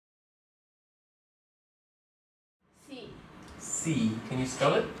see. Can you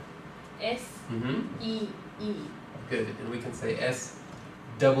spell it? S E E. Good. And we can say S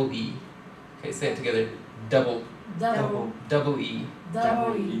double E. Okay, say it together. Double. Double E.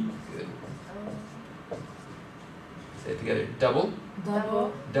 Double E. Good. Say it together. Double.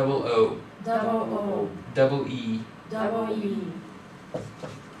 Double. Double O. Double O. Double E. Double E.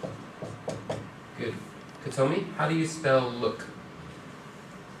 Good. Katomi, how do you spell look?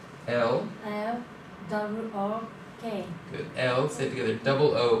 L. L. Double O. K. Good. L. Say it together.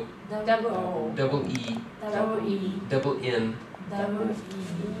 Double O. Double O. Double E. Double E. Double N. Double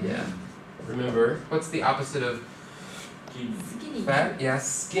E. Yeah. Remember, what's the opposite of Skinny. fat? Yeah,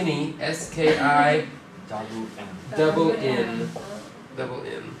 skinny. S-K-I. Double N. Double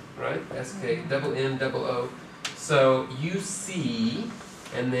N. Right? S-K. Double N. Double O. So you see,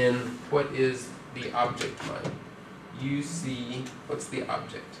 and then what is the object, Mike? You see. What's the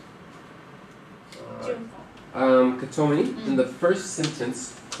object? Katomi, in the first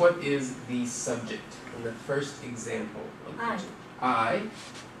sentence, what is the subject? In the first example of the subject? I.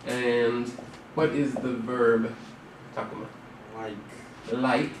 And what is the verb? Takuma.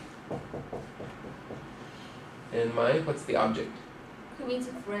 Like. And Mike, what's the object? Who means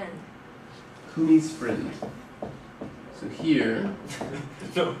a friend? Kumi's friend. So here.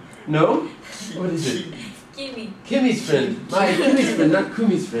 No. No? What is it? Kimi. Kimi's friend. Mike, Kimi's friend, not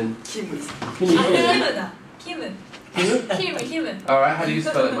Kumi's friend. Kimi's friend. Kim. Kim? Kim. Alright, how do you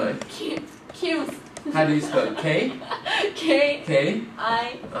spell it, Mike? Kim. How do you spell it? K? K. K?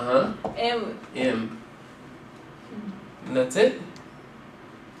 I. M. M. And that's it?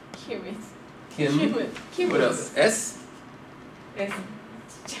 Kim. Kim. What else? S? S.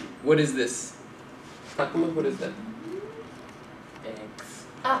 What is this? Takuma, what is that? X.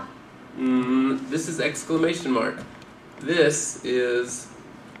 This is exclamation mark. This is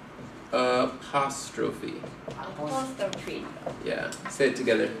apostrophe. Apostrophe. Yeah, say it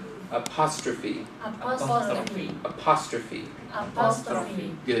together. Apostrophe. Apostrophe. Apostrophe.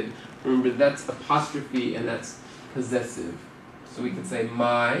 Apostrophe. Good. Remember, that's apostrophe and that's possessive. So we can say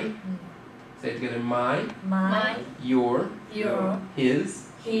my. Say it together. My. My. Your. Your. His.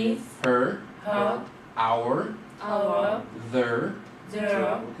 His. Her. Her. Our. Our. Their.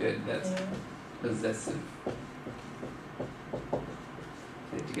 Their. Good. That's possessive.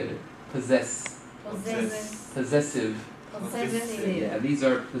 Say it together. Possess. Possessive. Possessive. Possessive. Yeah, these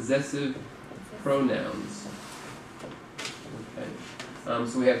are possessive pronouns. Okay.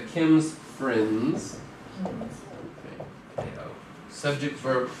 So we have Kim's friends. Okay. K-O. Subject,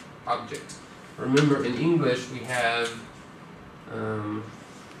 verb, object. Remember, in English we have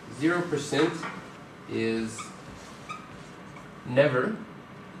 0% is never.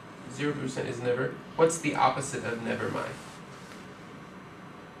 0% is never. What's the opposite of never, Mike?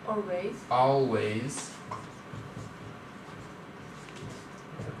 Always. Always.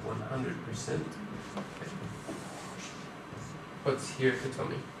 100%. Okay. What's here,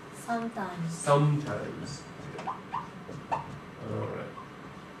 Katomi? Sometimes. Sometimes. Alright.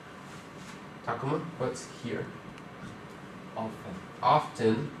 Takuma, what's here? Often.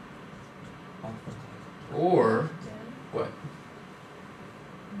 Often. Or what?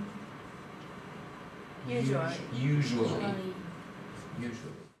 Usually. Usually.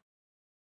 Usually.